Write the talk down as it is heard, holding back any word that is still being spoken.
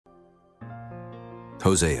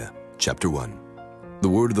Hosea chapter 1. The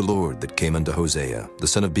word of the Lord that came unto Hosea, the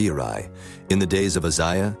son of Beeri, in the days of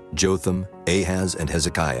Uzziah, Jotham, Ahaz, and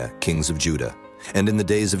Hezekiah, kings of Judah, and in the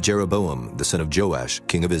days of Jeroboam, the son of Joash,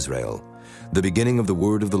 king of Israel, the beginning of the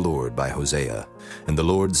word of the Lord by Hosea. And the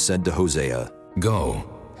Lord said to Hosea, Go,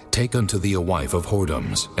 take unto thee a wife of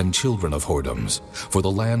whoredoms, and children of whoredoms, for the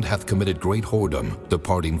land hath committed great whoredom,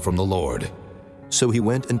 departing from the Lord. So he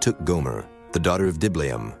went and took Gomer, the daughter of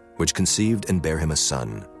Diblaim, which conceived and bare him a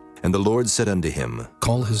son. And the Lord said unto him,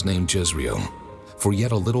 Call his name Jezreel, for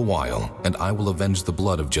yet a little while, and I will avenge the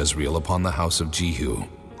blood of Jezreel upon the house of Jehu,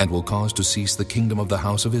 and will cause to cease the kingdom of the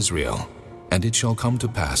house of Israel. And it shall come to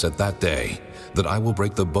pass at that day, that I will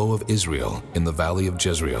break the bow of Israel in the valley of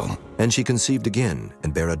Jezreel. And she conceived again,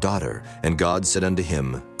 and bare a daughter. And God said unto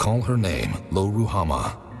him, Call her name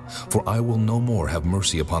Lo-ruhamah, for I will no more have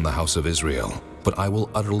mercy upon the house of Israel, but I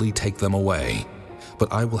will utterly take them away.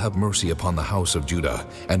 But I will have mercy upon the house of Judah,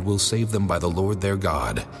 and will save them by the Lord their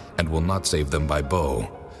God, and will not save them by bow,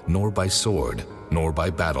 nor by sword, nor by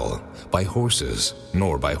battle, by horses,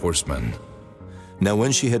 nor by horsemen. Now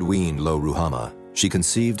when she had weaned Lo-ruhamah, she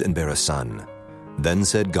conceived and bare a son. Then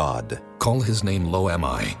said God, Call his name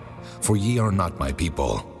Lo-ammi, for ye are not my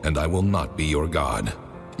people, and I will not be your God.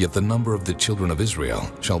 Yet the number of the children of Israel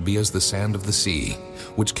shall be as the sand of the sea,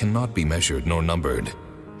 which cannot be measured nor numbered.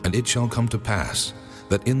 And it shall come to pass,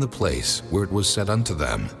 that in the place where it was said unto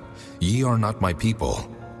them, Ye are not my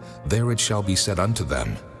people, there it shall be said unto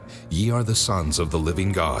them, Ye are the sons of the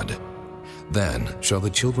living God. Then shall the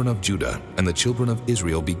children of Judah and the children of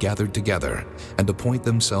Israel be gathered together, and appoint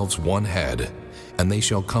themselves one head, and they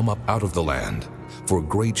shall come up out of the land, for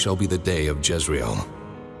great shall be the day of Jezreel.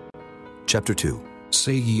 Chapter 2.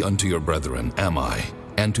 Say ye unto your brethren, Ammi,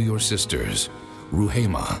 and to your sisters,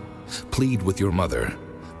 Ruhamah, plead with your mother,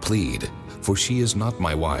 plead, for she is not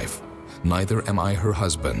my wife, neither am I her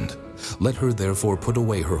husband. Let her therefore put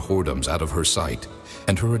away her whoredoms out of her sight,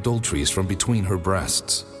 and her adulteries from between her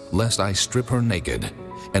breasts, lest I strip her naked,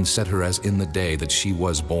 and set her as in the day that she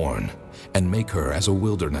was born, and make her as a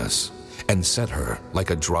wilderness, and set her like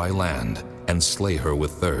a dry land, and slay her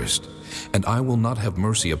with thirst. And I will not have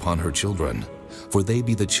mercy upon her children, for they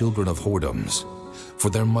be the children of whoredoms. For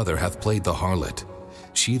their mother hath played the harlot,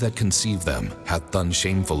 she that conceived them hath done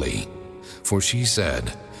shamefully. For she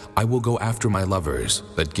said, I will go after my lovers,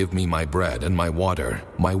 that give me my bread and my water,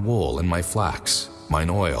 my wool and my flax, mine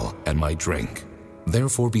oil and my drink.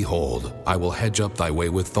 Therefore, behold, I will hedge up thy way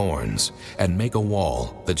with thorns, and make a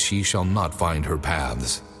wall, that she shall not find her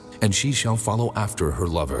paths. And she shall follow after her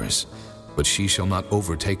lovers, but she shall not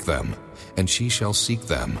overtake them. And she shall seek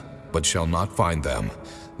them, but shall not find them.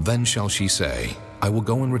 Then shall she say, I will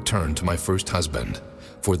go and return to my first husband,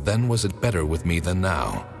 for then was it better with me than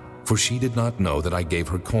now. For she did not know that I gave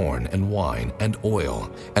her corn and wine and oil,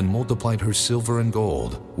 and multiplied her silver and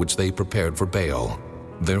gold, which they prepared for Baal.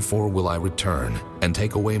 Therefore will I return, and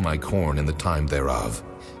take away my corn in the time thereof,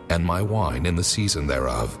 and my wine in the season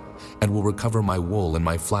thereof, and will recover my wool and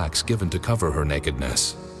my flax given to cover her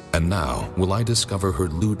nakedness. And now will I discover her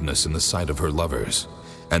lewdness in the sight of her lovers,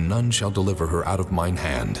 and none shall deliver her out of mine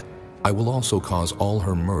hand. I will also cause all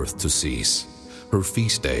her mirth to cease, her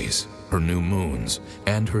feast days, her new moons,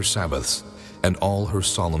 and her Sabbaths, and all her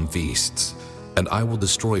solemn feasts. And I will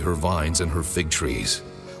destroy her vines and her fig trees,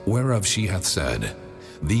 whereof she hath said,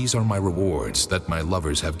 These are my rewards that my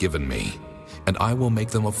lovers have given me. And I will make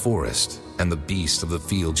them a forest, and the beasts of the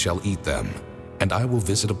field shall eat them. And I will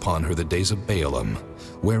visit upon her the days of Baalim,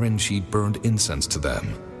 wherein she burned incense to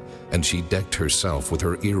them. And she decked herself with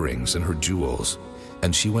her earrings and her jewels,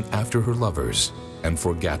 and she went after her lovers, and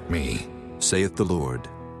forgat me, saith the Lord.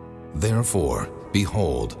 Therefore,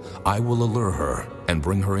 behold, I will allure her, and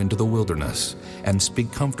bring her into the wilderness, and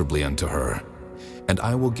speak comfortably unto her. And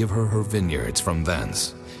I will give her her vineyards from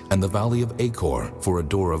thence, and the valley of Achor for a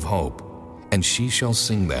door of hope. And she shall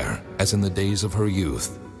sing there, as in the days of her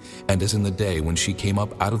youth, and as in the day when she came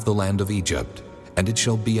up out of the land of Egypt. And it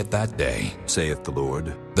shall be at that day, saith the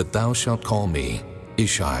Lord, that thou shalt call me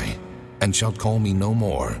Ishai, and shalt call me no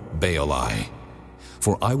more Baali.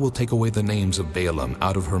 For I will take away the names of Baalim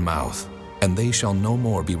out of her mouth, and they shall no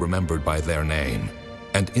more be remembered by their name.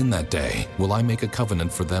 And in that day will I make a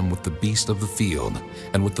covenant for them with the beast of the field,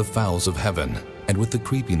 and with the fowls of heaven, and with the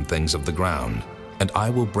creeping things of the ground. And I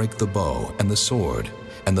will break the bow and the sword,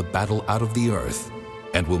 and the battle out of the earth,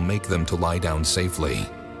 and will make them to lie down safely.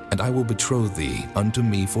 And I will betroth thee unto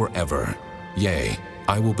me forever. Yea,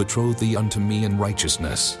 I will betroth thee unto me in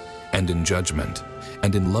righteousness, and in judgment,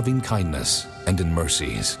 and in loving kindness, and in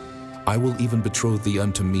mercies. I will even betroth thee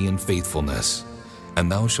unto me in faithfulness.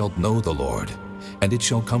 And thou shalt know the Lord. And it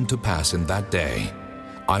shall come to pass in that day,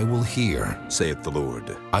 I will hear, saith the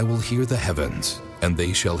Lord. I will hear the heavens, and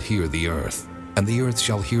they shall hear the earth, and the earth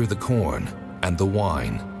shall hear the corn, and the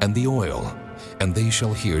wine, and the oil, and they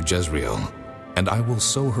shall hear Jezreel. And I will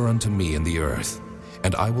sow her unto me in the earth,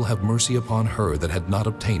 and I will have mercy upon her that had not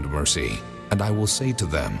obtained mercy. And I will say to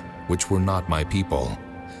them, which were not my people,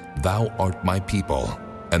 Thou art my people.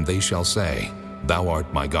 And they shall say, Thou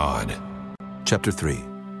art my God. Chapter 3.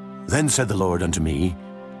 Then said the Lord unto me,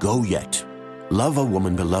 Go yet, love a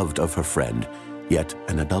woman beloved of her friend, yet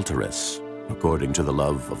an adulteress, according to the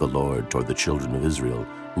love of the Lord toward the children of Israel,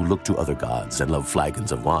 who look to other gods and love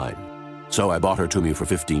flagons of wine. So I bought her to me for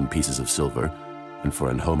 15 pieces of silver, and for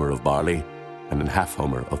an homer of barley, and an half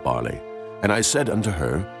homer of barley. And I said unto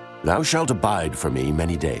her, Thou shalt abide for me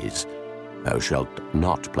many days. Thou shalt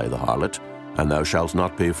not play the harlot, and thou shalt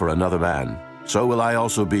not be for another man. So will I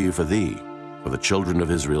also be for thee. For the children of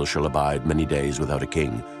Israel shall abide many days without a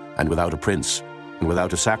king, and without a prince, and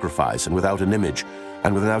without a sacrifice, and without an image,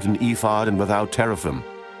 and without an ephod, and without teraphim.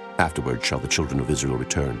 Afterward shall the children of Israel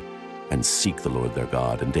return, and seek the Lord their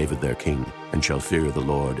God, and David their king, and shall fear the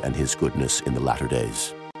Lord and his goodness in the latter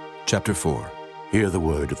days. Chapter 4. Hear the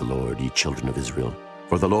word of the Lord, ye children of Israel.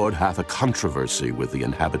 For the Lord hath a controversy with the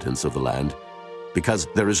inhabitants of the land, because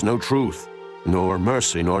there is no truth, nor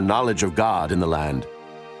mercy, nor knowledge of God in the land.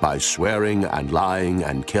 By swearing and lying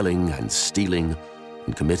and killing and stealing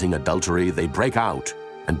and committing adultery they break out,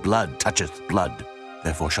 and blood toucheth blood.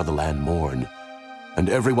 Therefore shall the land mourn, and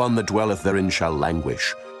every one that dwelleth therein shall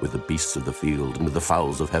languish, with the beasts of the field and with the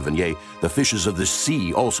fowls of heaven. Yea, the fishes of the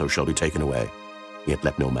sea also shall be taken away. Yet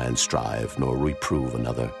let no man strive, nor reprove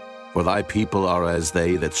another. For thy people are as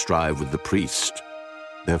they that strive with the priest.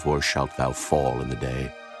 Therefore shalt thou fall in the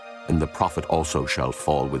day, and the prophet also shall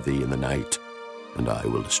fall with thee in the night, and I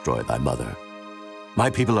will destroy thy mother. My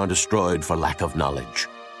people are destroyed for lack of knowledge.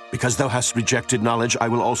 Because thou hast rejected knowledge, I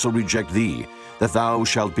will also reject thee, that thou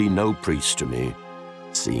shalt be no priest to me.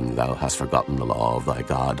 Seeing thou hast forgotten the law of thy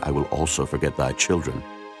God, I will also forget thy children.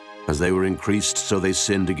 As they were increased, so they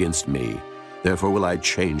sinned against me. Therefore will I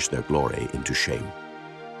change their glory into shame.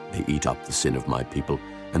 They eat up the sin of my people,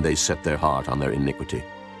 and they set their heart on their iniquity.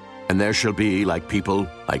 And there shall be like people,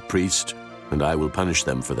 like priest, and I will punish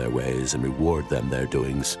them for their ways, and reward them their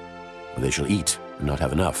doings. For they shall eat, and not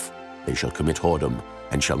have enough. They shall commit whoredom,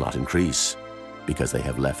 and shall not increase, because they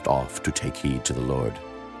have left off to take heed to the Lord.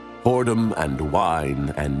 Whoredom and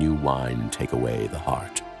wine and new wine take away the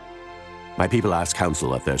heart. My people ask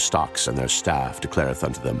counsel of their stocks, and their staff declareth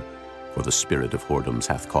unto them, for the spirit of whoredoms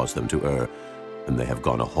hath caused them to err, and they have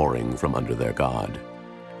gone a-whoring from under their God.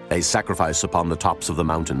 They sacrifice upon the tops of the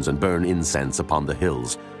mountains, and burn incense upon the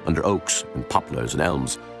hills, under oaks and poplars and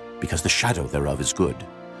elms, because the shadow thereof is good.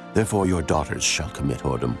 Therefore your daughters shall commit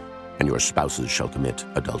whoredom, and your spouses shall commit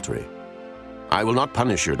adultery. I will not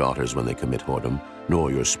punish your daughters when they commit whoredom,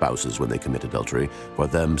 nor your spouses when they commit adultery, for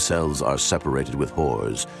themselves are separated with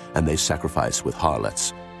whores, and they sacrifice with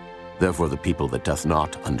harlots. Therefore the people that doth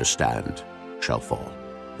not understand shall fall.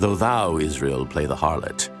 Though thou, Israel, play the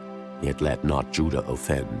harlot, yet let not Judah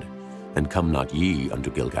offend, and come not ye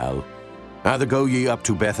unto Gilgal. Neither go ye up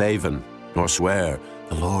to Bethaven, nor swear,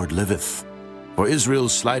 The Lord liveth. For Israel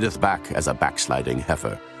slideth back as a backsliding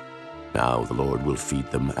heifer. Now the Lord will feed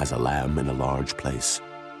them as a lamb in a large place.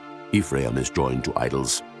 Ephraim is joined to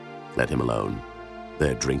idols. Let him alone.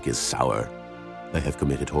 Their drink is sour. They have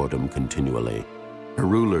committed whoredom continually. Her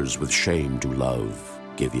rulers with shame do love,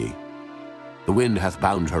 give ye. The wind hath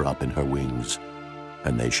bound her up in her wings,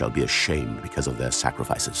 and they shall be ashamed because of their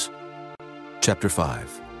sacrifices. Chapter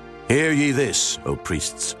 5. Hear ye this, O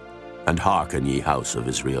priests, and hearken, ye house of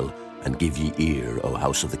Israel, and give ye ear, O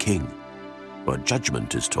house of the king. For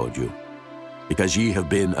judgment is toward you, because ye have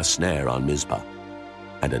been a snare on Mizpah,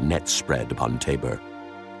 and a net spread upon Tabor.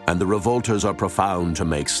 And the revolters are profound to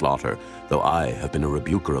make slaughter, though I have been a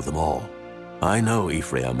rebuker of them all. I know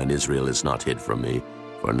Ephraim, and Israel is not hid from me.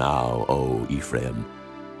 For now, O Ephraim,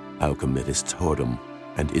 thou committest whoredom,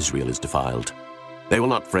 and Israel is defiled. They will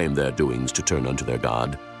not frame their doings to turn unto their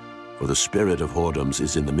God, for the spirit of whoredoms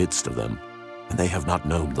is in the midst of them, and they have not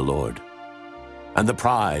known the Lord. And the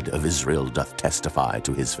pride of Israel doth testify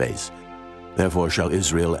to his face. Therefore shall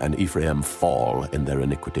Israel and Ephraim fall in their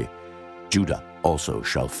iniquity. Judah also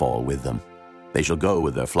shall fall with them. They shall go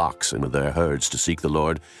with their flocks and with their herds to seek the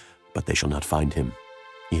Lord, but they shall not find him.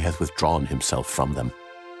 He hath withdrawn himself from them.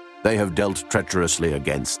 They have dealt treacherously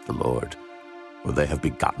against the Lord, for they have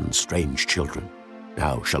begotten strange children.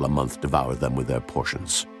 Now shall a month devour them with their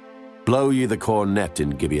portions. Blow ye the cornet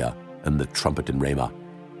in Gibeah, and the trumpet in Ramah.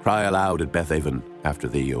 Cry aloud at Bethaven after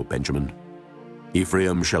thee, O Benjamin.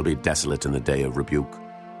 Ephraim shall be desolate in the day of rebuke.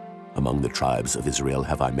 Among the tribes of Israel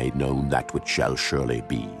have I made known that which shall surely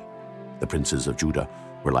be. The princes of Judah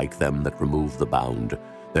were like them that remove the bound.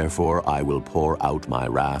 Therefore I will pour out my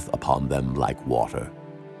wrath upon them like water.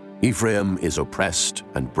 Ephraim is oppressed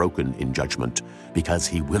and broken in judgment, because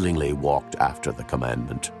he willingly walked after the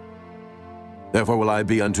commandment. Therefore will I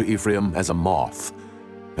be unto Ephraim as a moth,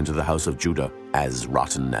 and to the house of Judah as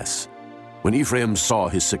rottenness. When Ephraim saw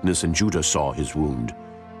his sickness and Judah saw his wound,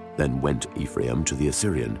 then went Ephraim to the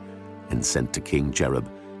Assyrian, and sent to King Jareb,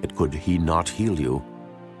 and could he not heal you,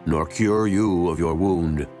 nor cure you of your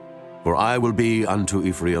wound? For I will be unto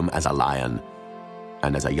Ephraim as a lion,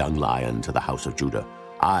 and as a young lion to the house of Judah.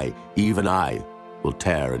 I, even I, will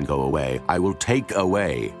tear and go away. I will take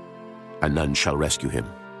away, and none shall rescue him.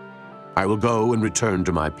 I will go and return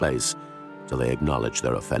to my place, till they acknowledge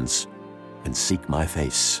their offense, and seek my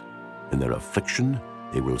face. In their affliction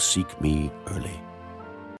they will seek me early.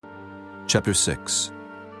 Chapter 6.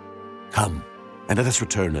 Come, and let us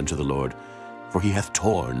return unto the Lord, for he hath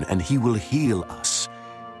torn, and he will heal us.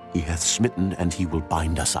 He hath smitten, and he will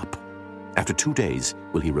bind us up. After 2 days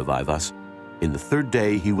will he revive us. In the 3rd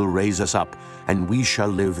day he will raise us up, and we shall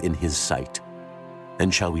live in his sight.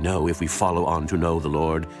 Then shall we know, if we follow on to know the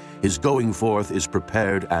Lord. His going forth is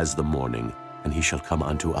prepared as the morning, and he shall come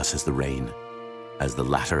unto us as the rain, as the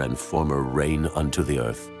latter and former rain unto the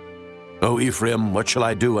earth. O Ephraim, what shall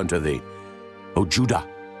I do unto thee? O Judah,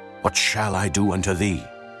 what shall I do unto thee?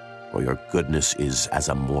 For your goodness is as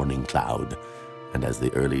a morning cloud, and as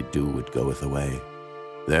the early dew it goeth away.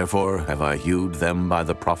 Therefore have I hewed them by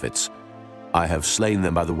the prophets. I have slain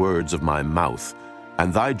them by the words of my mouth,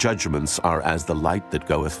 and thy judgments are as the light that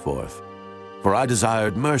goeth forth. For I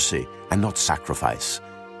desired mercy, and not sacrifice,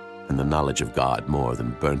 and the knowledge of God more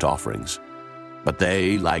than burnt offerings. But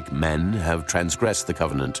they, like men, have transgressed the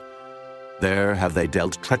covenant. There have they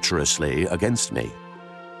dealt treacherously against me.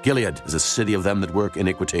 Gilead is a city of them that work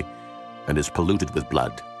iniquity, and is polluted with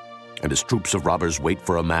blood. And his troops of robbers wait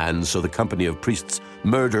for a man, so the company of priests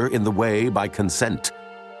murder in the way by consent,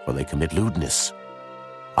 for they commit lewdness.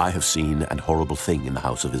 I have seen an horrible thing in the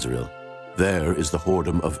house of Israel. There is the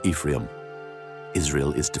whoredom of Ephraim.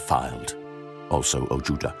 Israel is defiled. Also, O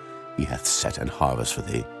Judah, he hath set an harvest for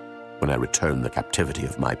thee, when I return the captivity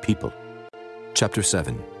of my people. Chapter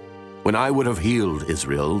 7. When I would have healed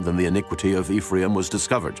Israel, then the iniquity of Ephraim was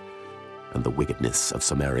discovered, and the wickedness of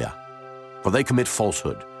Samaria. For they commit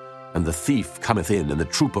falsehood, and the thief cometh in, and the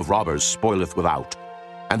troop of robbers spoileth without.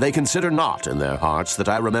 And they consider not in their hearts that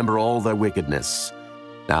I remember all their wickedness.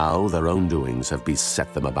 Now their own doings have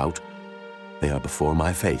beset them about. They are before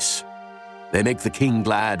my face. They make the king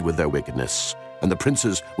glad with their wickedness, and the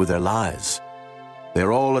princes with their lies. They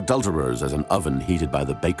are all adulterers, as an oven heated by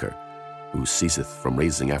the baker, who ceaseth from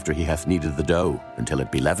raising after he hath kneaded the dough, until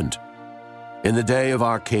it be leavened. In the day of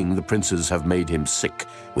our king the princes have made him sick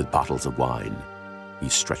with bottles of wine. He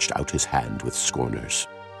stretched out his hand with scorners.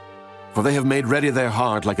 For they have made ready their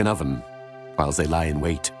heart like an oven, whiles they lie in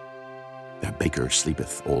wait. Their baker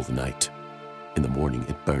sleepeth all the night. In the morning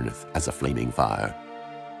it burneth as a flaming fire.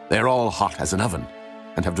 They are all hot as an oven,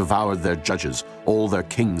 and have devoured their judges. All their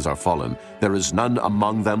kings are fallen. There is none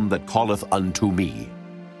among them that calleth unto me.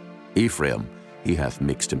 Ephraim, he hath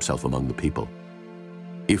mixed himself among the people.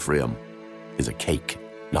 Ephraim is a cake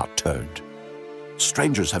not turned.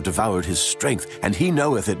 Strangers have devoured his strength, and he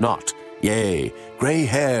knoweth it not. Yea, gray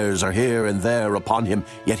hairs are here and there upon him,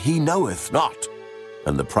 yet he knoweth not.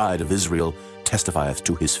 And the pride of Israel testifieth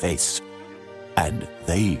to his face. And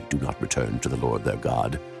they do not return to the Lord their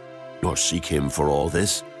God, nor seek him for all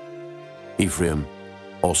this. Ephraim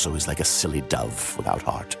also is like a silly dove without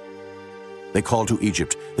heart. They call to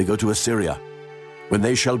Egypt, they go to Assyria. When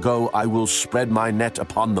they shall go, I will spread my net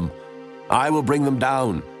upon them. I will bring them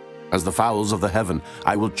down as the fowls of the heaven.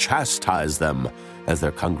 I will chastise them as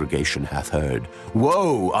their congregation hath heard.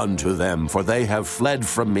 Woe unto them, for they have fled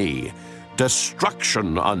from me.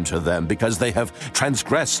 Destruction unto them, because they have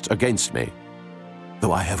transgressed against me.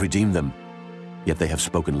 Though I have redeemed them, yet they have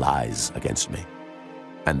spoken lies against me.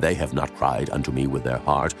 And they have not cried unto me with their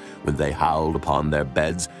heart. When they howled upon their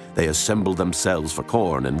beds, they assembled themselves for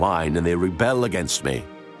corn and wine, and they rebel against me.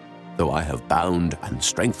 Though I have bound and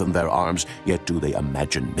strengthened their arms, yet do they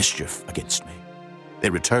imagine mischief against me. They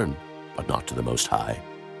return, but not to the Most High.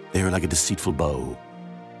 They are like a deceitful bow.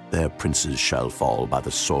 Their princes shall fall by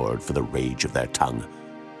the sword for the rage of their tongue.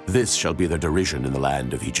 This shall be their derision in the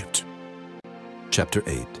land of Egypt. Chapter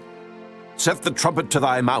 8. Set the trumpet to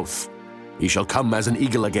thy mouth. He shall come as an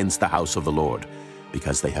eagle against the house of the Lord,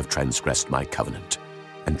 because they have transgressed my covenant,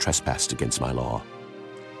 and trespassed against my law.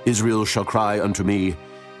 Israel shall cry unto me,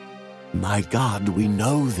 My God, we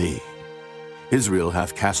know thee. Israel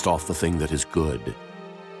hath cast off the thing that is good.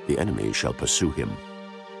 The enemy shall pursue him.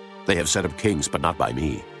 They have set up kings, but not by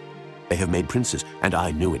me. They have made princes, and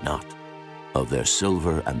I knew it not. Of their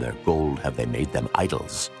silver and their gold have they made them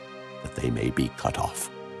idols, that they may be cut off.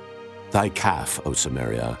 Thy calf, O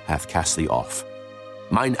Samaria, hath cast thee off.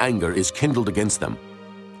 Mine anger is kindled against them.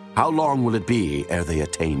 How long will it be ere they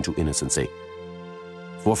attain to innocency?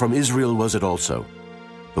 For from Israel was it also.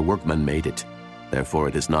 The workman made it, therefore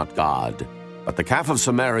it is not God. But the calf of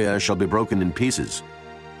Samaria shall be broken in pieces.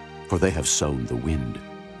 For they have sown the wind,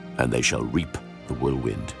 and they shall reap the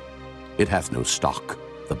whirlwind. It hath no stalk,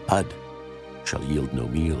 the bud shall yield no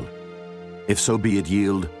meal. If so be it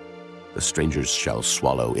yield, the strangers shall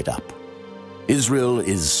swallow it up. Israel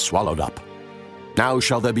is swallowed up. Now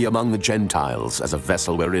shall there be among the Gentiles as a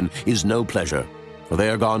vessel wherein is no pleasure. For they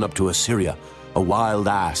are gone up to Assyria, a wild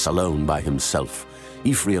ass alone by himself.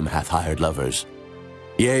 Ephraim hath hired lovers.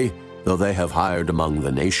 Yea, though they have hired among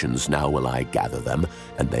the nations, now will I gather them,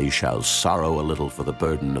 and they shall sorrow a little for the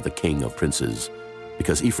burden of the king of princes,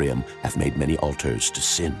 because Ephraim hath made many altars to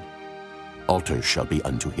sin. Altars shall be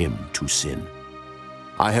unto him to sin.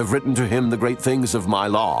 I have written to him the great things of my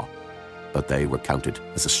law, but they were counted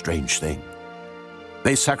as a strange thing.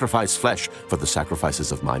 They sacrifice flesh for the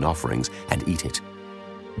sacrifices of mine offerings, and eat it.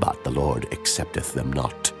 But the Lord accepteth them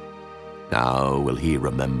not. Now will he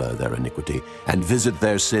remember their iniquity, and visit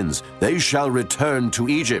their sins. They shall return to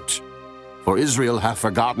Egypt. For Israel hath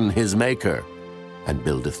forgotten his Maker, and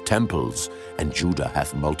buildeth temples, and Judah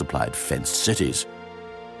hath multiplied fenced cities.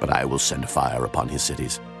 But I will send fire upon his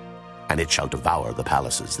cities, and it shall devour the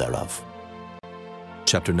palaces thereof.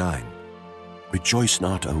 Chapter 9. Rejoice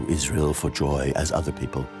not, O Israel, for joy as other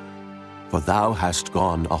people. For thou hast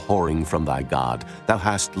gone a whoring from thy God. Thou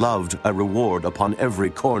hast loved a reward upon every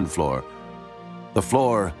corn floor. The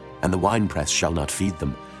floor and the winepress shall not feed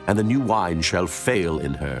them, and the new wine shall fail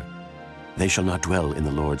in her. They shall not dwell in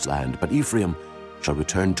the Lord's land, but Ephraim shall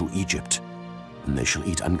return to Egypt, and they shall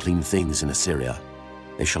eat unclean things in Assyria.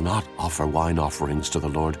 They shall not offer wine offerings to the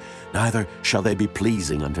Lord, neither shall they be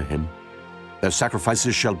pleasing unto him. Their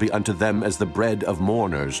sacrifices shall be unto them as the bread of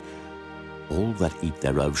mourners. All that eat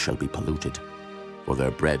thereof shall be polluted, for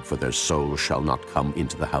their bread for their soul shall not come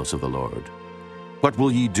into the house of the Lord. What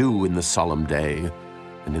will ye do in the solemn day,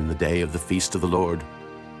 and in the day of the feast of the Lord?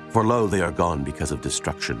 For lo, they are gone because of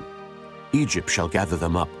destruction. Egypt shall gather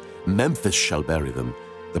them up, Memphis shall bury them,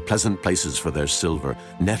 the pleasant places for their silver.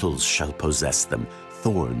 Nettles shall possess them,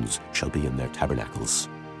 thorns shall be in their tabernacles.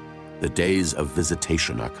 The days of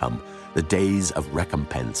visitation are come, the days of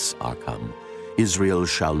recompense are come. Israel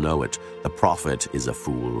shall know it, the prophet is a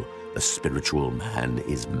fool, the spiritual man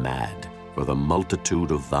is mad, for the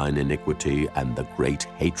multitude of thine iniquity and the great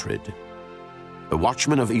hatred. The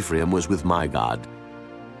watchman of Ephraim was with my God,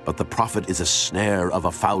 but the prophet is a snare of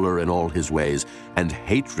a fowler in all his ways, and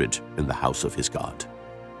hatred in the house of his God.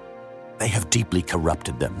 They have deeply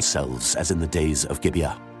corrupted themselves, as in the days of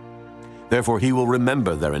Gibeah. Therefore he will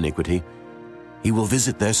remember their iniquity. He will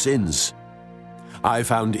visit their sins. I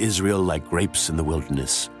found Israel like grapes in the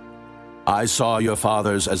wilderness. I saw your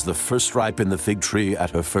fathers as the first ripe in the fig tree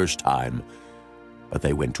at her first time. But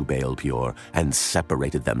they went to Baal-peor, and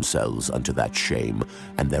separated themselves unto that shame,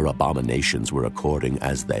 and their abominations were according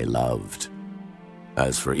as they loved.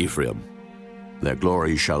 As for Ephraim, their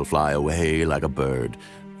glory shall fly away like a bird,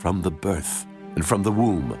 from the birth, and from the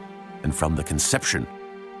womb, and from the conception.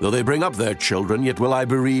 Though they bring up their children, yet will I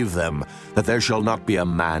bereave them, that there shall not be a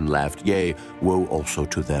man left. Yea, woe also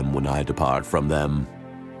to them when I depart from them.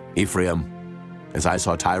 Ephraim, as I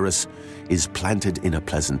saw Tyrus, is planted in a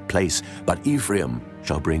pleasant place, but Ephraim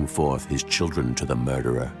shall bring forth his children to the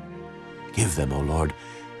murderer. Give them, O Lord,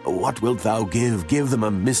 what wilt thou give? Give them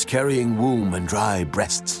a miscarrying womb and dry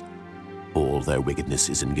breasts. All their wickedness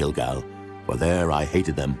is in Gilgal, for there I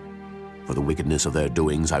hated them. For the wickedness of their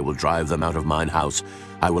doings I will drive them out of mine house.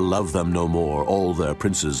 I will love them no more. All their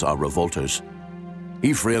princes are revolters.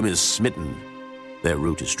 Ephraim is smitten. Their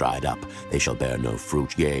root is dried up. They shall bear no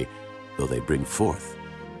fruit. Yea, though they bring forth,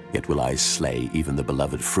 yet will I slay even the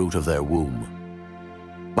beloved fruit of their womb.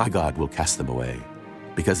 My God will cast them away,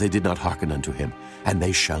 because they did not hearken unto him, and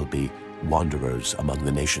they shall be wanderers among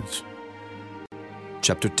the nations.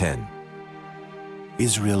 Chapter 10.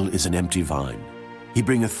 Israel is an empty vine. He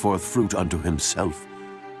bringeth forth fruit unto himself.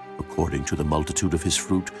 According to the multitude of his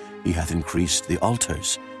fruit he hath increased the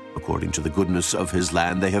altars. According to the goodness of his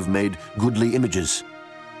land they have made goodly images.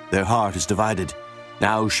 Their heart is divided.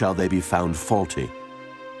 Now shall they be found faulty.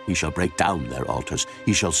 He shall break down their altars.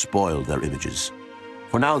 He shall spoil their images.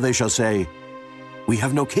 For now they shall say, We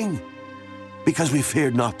have no king, because we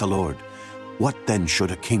feared not the Lord. What then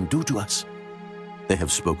should a king do to us? They have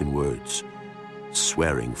spoken words,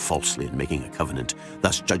 swearing falsely and making a covenant.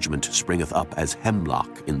 Thus judgment springeth up as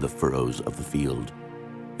hemlock in the furrows of the field.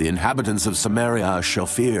 The inhabitants of Samaria shall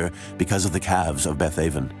fear because of the calves of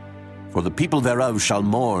Bethaven. For the people thereof shall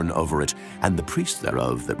mourn over it, and the priests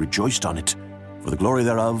thereof that rejoiced on it, for the glory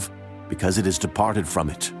thereof, because it is departed from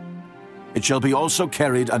it. It shall be also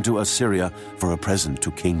carried unto Assyria for a present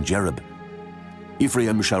to King Jerub.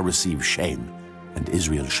 Ephraim shall receive shame, and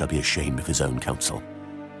Israel shall be ashamed of his own counsel.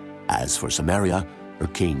 As for Samaria, her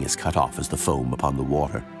king is cut off as the foam upon the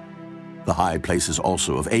water. The high places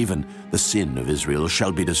also of Avon, the sin of Israel,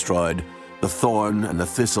 shall be destroyed. The thorn and the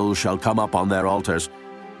thistle shall come up on their altars.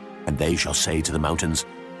 And they shall say to the mountains,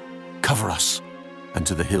 Cover us, and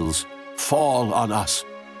to the hills, Fall on us.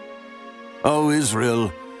 O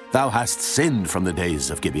Israel, thou hast sinned from the days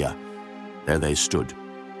of Gibeah. There they stood.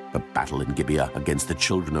 The battle in Gibeah against the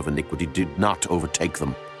children of iniquity did not overtake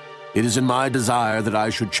them. It is in my desire that I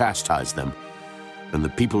should chastise them, and the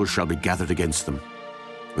people shall be gathered against them,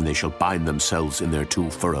 when they shall bind themselves in their two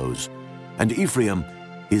furrows. And Ephraim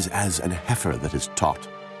is as an heifer that is taught,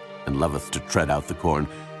 and loveth to tread out the corn.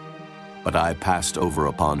 But I passed over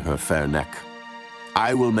upon her fair neck.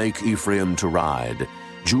 I will make Ephraim to ride,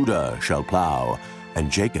 Judah shall plow,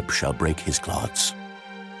 and Jacob shall break his clods.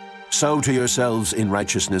 Sow to yourselves in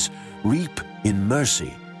righteousness, reap in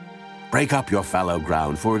mercy. Break up your fallow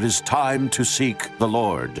ground, for it is time to seek the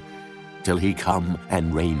Lord, till he come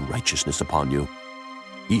and rain righteousness upon you.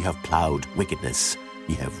 Ye have plowed wickedness,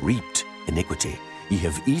 ye have reaped iniquity, ye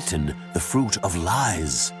have eaten the fruit of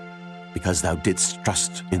lies, because thou didst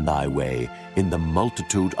trust in thy way, in the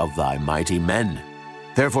multitude of thy mighty men.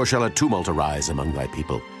 Therefore shall a tumult arise among thy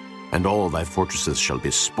people, and all thy fortresses shall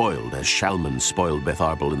be spoiled, as Shalman spoiled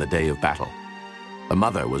Beth-arbel in the day of battle. The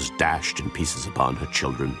mother was dashed in pieces upon her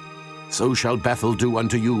children. So shall Bethel do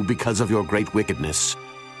unto you because of your great wickedness.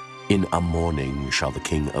 In a morning shall the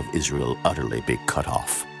king of Israel utterly be cut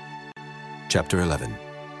off. Chapter 11.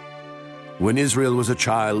 When Israel was a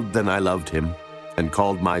child, then I loved him, and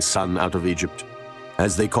called my son out of Egypt.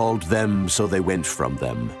 As they called them, so they went from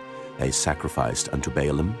them. They sacrificed unto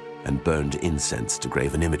Baalim, and burned incense to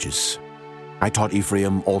graven images. I taught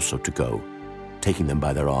Ephraim also to go, taking them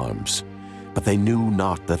by their arms. But they knew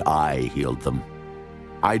not that I healed them.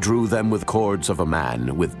 I drew them with cords of a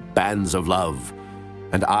man, with bands of love.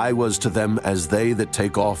 And I was to them as they that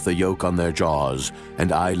take off the yoke on their jaws,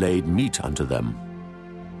 and I laid meat unto them.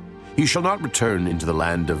 He shall not return into the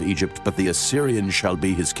land of Egypt, but the Assyrian shall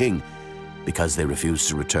be his king, because they refuse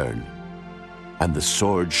to return. And the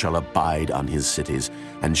sword shall abide on his cities,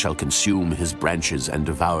 and shall consume his branches and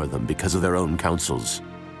devour them because of their own counsels.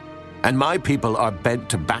 And my people are bent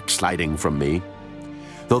to backsliding from me.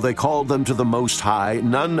 Though they called them to the Most High,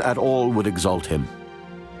 none at all would exalt him.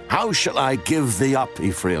 How shall I give thee up,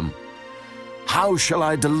 Ephraim? How shall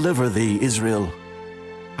I deliver thee, Israel?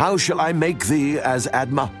 How shall I make thee as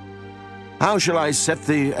Admah? How shall I set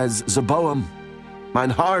thee as Zeboam? Mine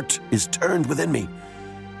heart is turned within me.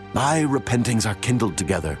 My repentings are kindled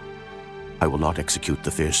together. I will not execute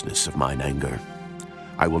the fierceness of mine anger.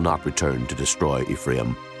 I will not return to destroy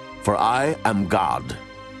Ephraim, for I am God,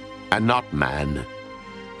 and not man,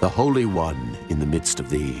 the Holy One in the midst of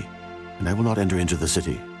thee, and I will not enter into the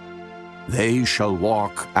city. They shall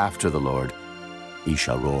walk after the Lord. He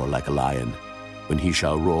shall roar like a lion. When he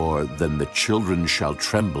shall roar, then the children shall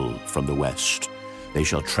tremble from the west. They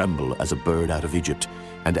shall tremble as a bird out of Egypt,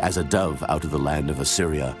 and as a dove out of the land of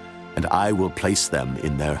Assyria, and I will place them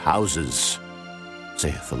in their houses,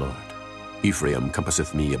 saith the Lord. Ephraim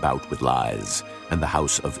compasseth me about with lies, and the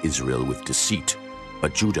house of Israel with deceit,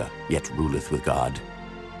 but Judah yet ruleth with God,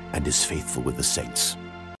 and is faithful with the saints.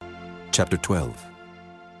 Chapter 12.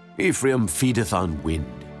 Ephraim feedeth on wind,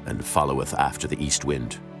 and followeth after the east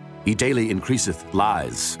wind. He daily increaseth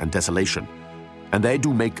lies and desolation, and they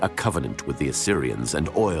do make a covenant with the Assyrians,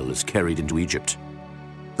 and oil is carried into Egypt.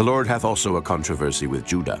 The Lord hath also a controversy with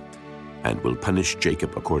Judah, and will punish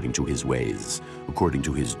Jacob according to his ways. According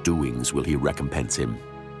to his doings will he recompense him.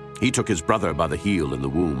 He took his brother by the heel in the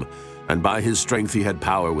womb, and by his strength he had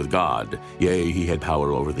power with God. Yea, he had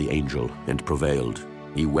power over the angel, and prevailed.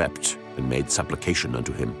 He wept, and made supplication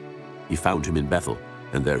unto him. He found him in Bethel,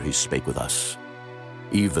 and there he spake with us.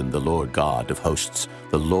 Even the Lord God of hosts,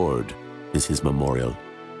 the Lord is his memorial.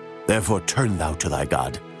 Therefore turn thou to thy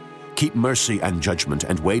God. Keep mercy and judgment,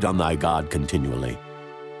 and wait on thy God continually.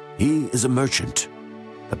 He is a merchant.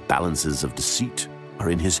 The balances of deceit are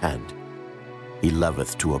in his hand. He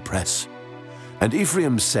loveth to oppress. And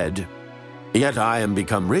Ephraim said, Yet I am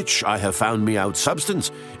become rich, I have found me out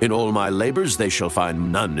substance. In all my labors they shall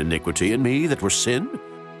find none iniquity in me that were sin.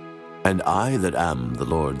 And I that am the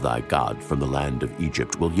Lord thy God from the land of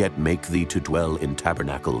Egypt will yet make thee to dwell in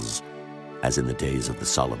tabernacles, as in the days of the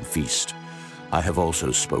solemn feast. I have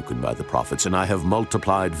also spoken by the prophets, and I have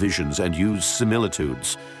multiplied visions and used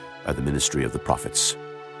similitudes by the ministry of the prophets.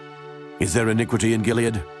 Is there iniquity in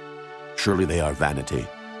Gilead? Surely they are vanity.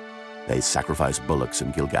 They sacrifice bullocks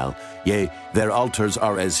in Gilgal. Yea, their altars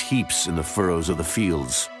are as heaps in the furrows of the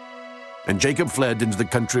fields. And Jacob fled into the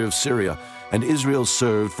country of Syria, and Israel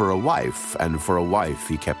served for a wife, and for a wife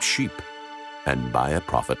he kept sheep. And by a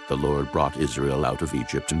prophet the Lord brought Israel out of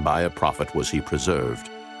Egypt, and by a prophet was he preserved.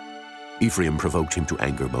 Ephraim provoked him to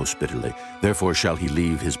anger most bitterly. Therefore shall he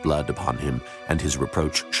leave his blood upon him, and his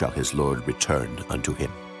reproach shall his Lord return unto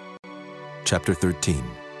him. Chapter 13.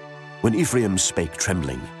 When Ephraim spake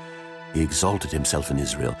trembling, he exalted himself in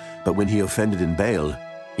Israel, but when he offended in Baal,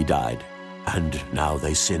 he died. And now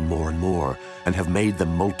they sin more and more, and have made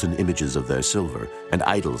them molten images of their silver, and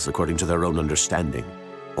idols according to their own understanding,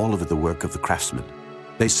 all of it the work of the craftsmen.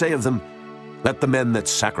 They say of them, Let the men that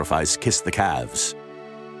sacrifice kiss the calves.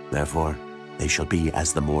 Therefore they shall be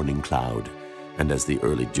as the morning cloud, and as the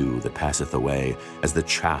early dew that passeth away, as the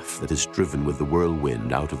chaff that is driven with the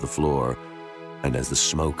whirlwind out of the floor, and as the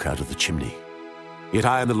smoke out of the chimney. Yet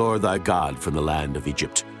I am the Lord thy God from the land of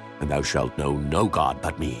Egypt, and thou shalt know no God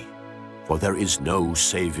but me. For there is no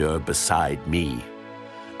Savior beside me.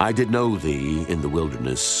 I did know thee in the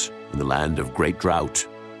wilderness, in the land of great drought.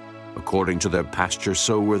 According to their pasture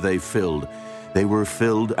so were they filled. They were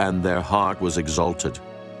filled, and their heart was exalted.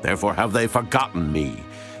 Therefore have they forgotten me.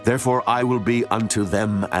 Therefore I will be unto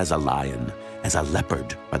them as a lion, as a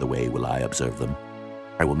leopard, by the way will I observe them.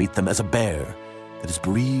 I will meet them as a bear that is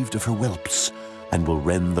bereaved of her whelps, and will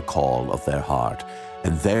rend the call of their heart.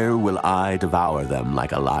 And there will I devour them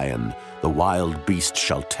like a lion. The wild beast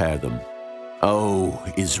shall tear them. O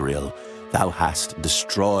Israel, thou hast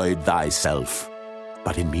destroyed thyself,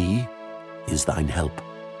 but in me is thine help.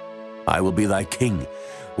 I will be thy king.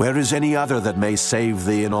 Where is any other that may save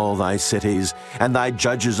thee in all thy cities, and thy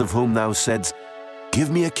judges of whom thou saidst, Give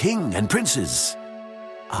me a king and princes?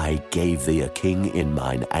 I gave thee a king in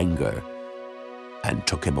mine anger, and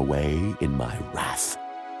took him away in my wrath.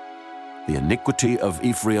 The iniquity of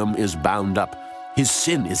Ephraim is bound up, his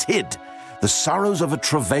sin is hid. The sorrows of a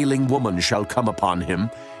travailing woman shall come upon him.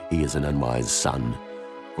 He is an unwise son,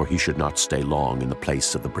 for he should not stay long in the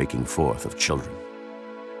place of the breaking forth of children.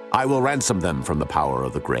 I will ransom them from the power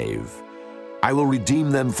of the grave. I will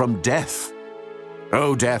redeem them from death.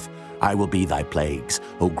 O death, I will be thy plagues.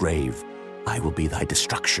 O grave, I will be thy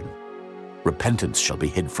destruction. Repentance shall be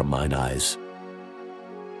hid from mine eyes.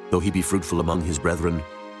 Though he be fruitful among his brethren,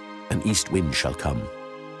 an east wind shall come.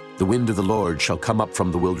 The wind of the Lord shall come up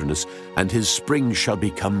from the wilderness, and his spring shall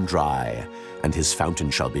become dry, and his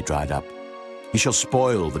fountain shall be dried up. He shall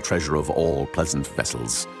spoil the treasure of all pleasant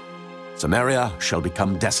vessels. Samaria shall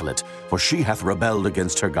become desolate, for she hath rebelled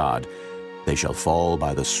against her God. They shall fall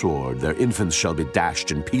by the sword, their infants shall be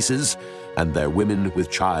dashed in pieces, and their women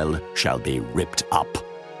with child shall be ripped up.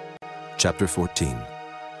 Chapter 14.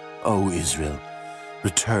 O Israel,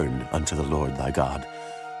 return unto the Lord thy God,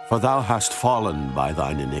 for thou hast fallen by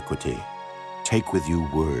thine iniquity. Take with you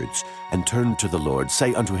words, and turn to the Lord.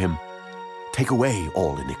 Say unto him, Take away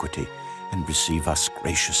all iniquity, and receive us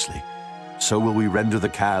graciously. So will we render the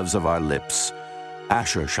calves of our lips.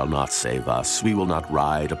 Asher shall not save us. We will not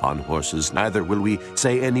ride upon horses, neither will we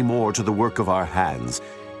say any more to the work of our hands,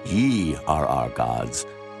 Ye are our gods,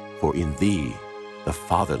 for in thee the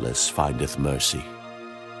fatherless findeth mercy.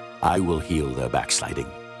 I will heal their backsliding.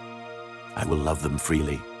 I will love them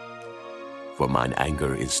freely, for mine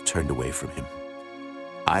anger is turned away from him.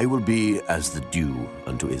 I will be as the dew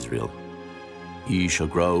unto Israel. He shall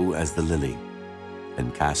grow as the lily,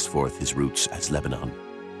 and cast forth his roots as Lebanon.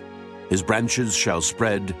 His branches shall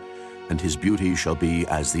spread, and his beauty shall be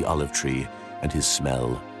as the olive tree, and his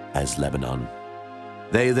smell as Lebanon.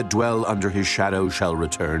 They that dwell under his shadow shall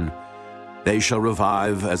return. They shall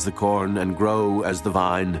revive as the corn, and grow as the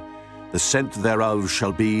vine. The scent thereof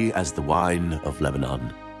shall be as the wine of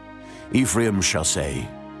Lebanon. Ephraim shall say,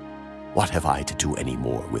 What have I to do any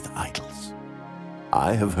more with idols?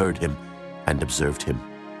 I have heard him and observed him.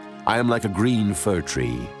 I am like a green fir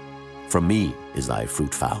tree. From me is thy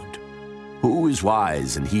fruit found. Who is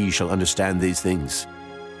wise, and he shall understand these things?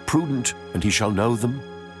 Prudent, and he shall know them?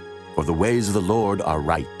 For the ways of the Lord are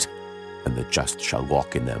right, and the just shall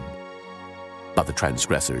walk in them, but the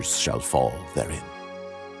transgressors shall fall therein.